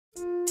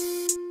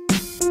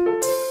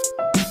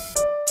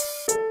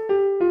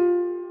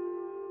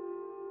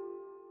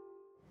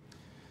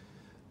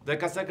The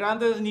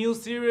Casagrandes new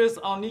series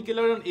on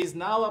Nickelodeon is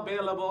now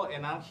available,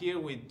 and I'm here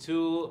with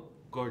two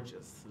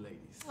gorgeous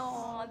ladies.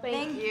 Oh,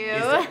 thank you.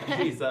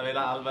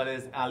 Izabella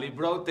Alvarez, Ali.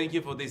 Brooke, thank you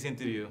for this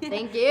interview.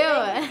 Thank you.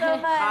 Thank you so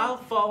much. How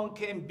fun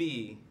can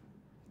be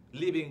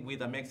living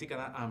with a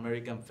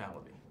Mexican-American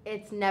family?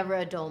 It's never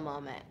a dull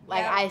moment.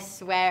 Like, I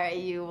swear,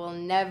 you will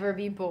never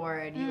be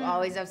bored. You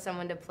always have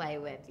someone to play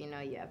with. You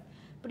know, you have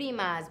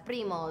primas,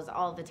 primos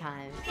all the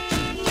time.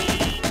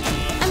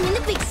 I'm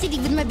in a big city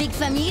with my big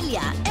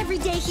familia. Every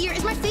day here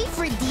is my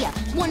favorite dia.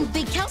 One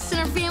big house in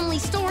our family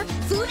store.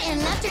 Food and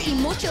laughter y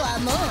mucho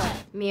amor.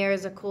 Mir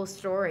is a cool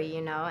story,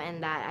 you know,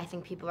 and that I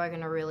think people are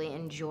going to really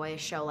enjoy a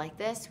show like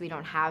this. We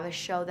don't have a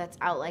show that's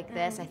out like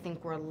this. I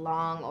think we're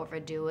long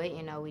overdue it.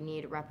 You know, we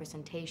need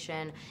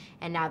representation.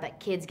 And now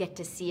that kids get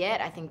to see it,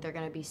 I think they're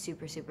going to be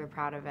super, super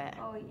proud of it.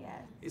 Oh,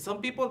 yeah.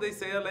 Some people, they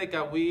say, like,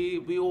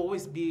 we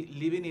always be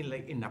living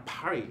in a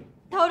party.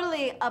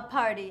 Totally a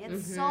party.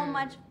 It's so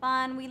much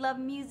fun. We love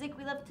music.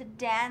 We love to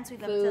dance. We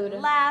love to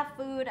laugh.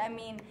 Food. I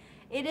mean,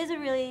 it is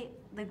really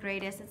the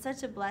greatest. It's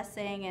such a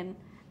blessing. And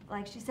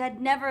like she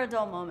said, never a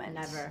dull moment.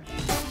 Never.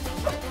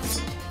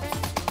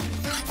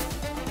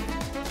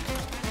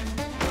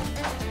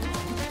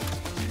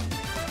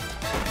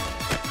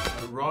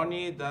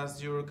 Ronnie,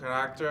 that's your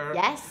character.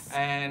 Yes.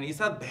 And it's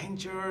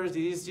adventures,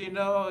 it's, you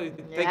know,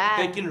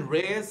 taking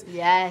risks.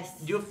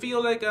 Yes. You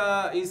feel like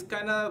it's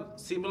kind of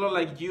similar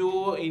like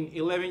you in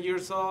 11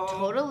 years old?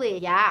 Totally,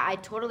 yeah, I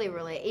totally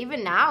relate.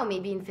 Even now,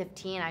 maybe in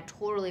 15, I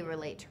totally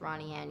relate to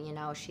Ronnie Anne. You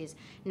know, she's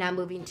now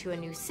moving to a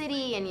new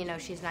city and, you know,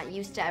 she's not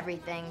used to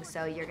everything.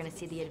 So you're going to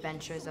see the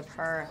adventures of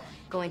her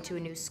going to a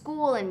new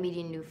school and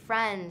meeting new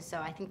friends. So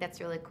I think that's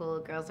really cool.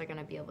 Girls are going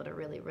to be able to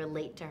really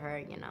relate to her,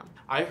 you know.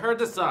 I heard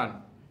the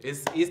song.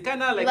 It's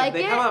kind of like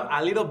they it? have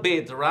a little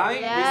bit,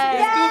 right?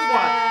 Yes. It's good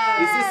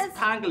one. It's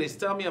Spanglish.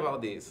 Tell me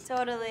about this.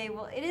 Totally.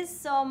 Well, it is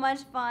so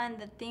much fun.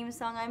 The theme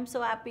song. I'm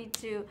so happy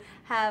to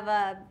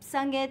have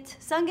sing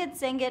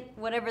it,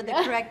 whatever the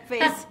correct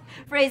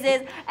phrase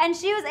is. And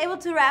she was able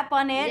to rap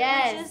on it,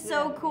 which is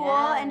so cool,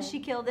 and she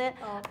killed it.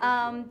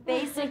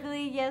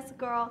 Basically, yes,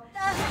 girl.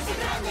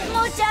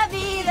 Mucha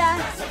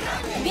vida,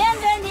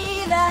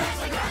 bienvenida,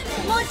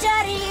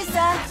 mucha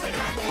risa.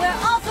 We're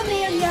all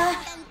familiar.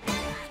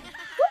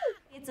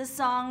 It's a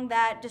song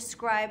that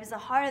describes the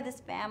heart of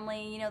this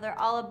family. You know, they're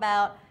all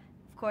about,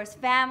 of course,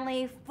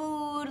 family,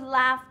 food,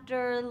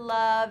 laughter,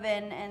 love,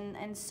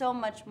 and so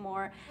much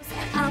more.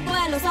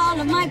 Abuelos,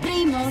 all of my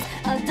primos,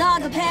 a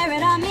dog, a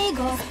parrot,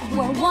 amigos.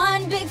 We're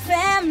one big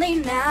family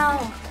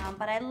now.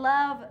 But I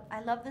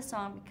love the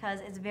song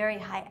because it's very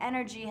high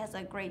energy, has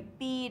a great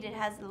beat, it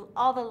has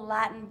all the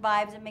Latin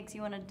vibes, it makes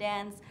you want to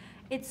dance.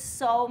 It's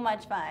so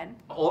much fun.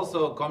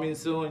 Also, coming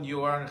soon,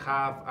 you are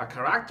have a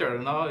character,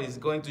 no? He's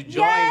going to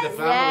join the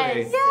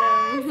family.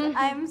 Yes,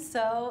 I'm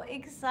so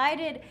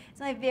excited. It's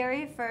my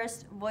very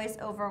first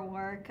voiceover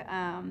work,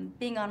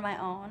 being on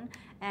my own,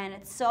 and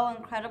it's so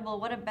incredible.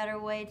 What a better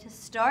way to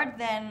start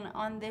than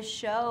on this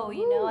show,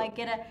 you know? I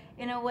get to,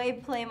 in a way,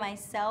 play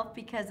myself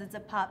because it's a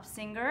pop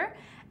singer.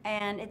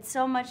 And it's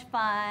so much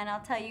fun. I'll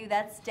tell you,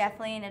 that's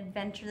definitely an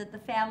adventure that the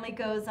family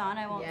goes on.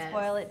 I won't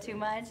spoil it too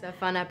much. It's a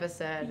fun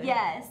episode.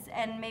 Yes,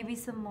 and maybe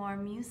some more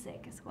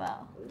music as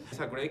well. It's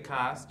a great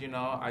cast, you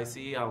know. I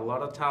see a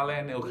lot of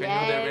talent. Eugenio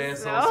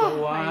Derbez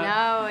also one. I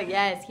know,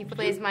 yes. He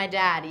plays my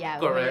dad,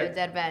 Correct.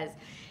 Eugenio Derbez.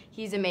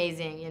 He's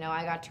amazing. You know,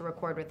 I got to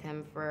record with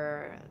him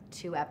for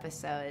 2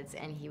 episodes,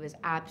 and he was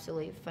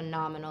absolutely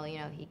phenomenal. You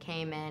know, he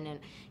came in and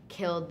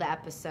killed the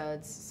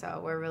episodes,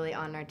 so we're really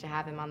honored to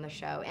have him on the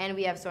show. And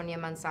we have Sonia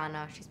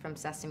Manzano. She's from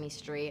Sesame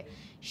Street.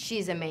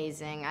 She's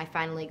amazing. I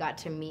finally got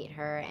to meet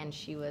her, and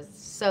she was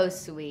so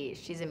sweet.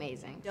 She's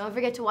amazing. Don't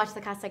forget to watch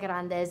the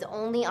Casagrandes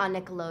only on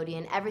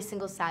Nickelodeon every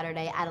single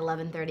Saturday at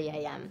 11:30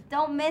 a.m.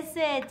 Don't miss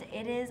it.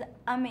 It is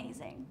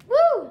amazing.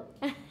 Woo!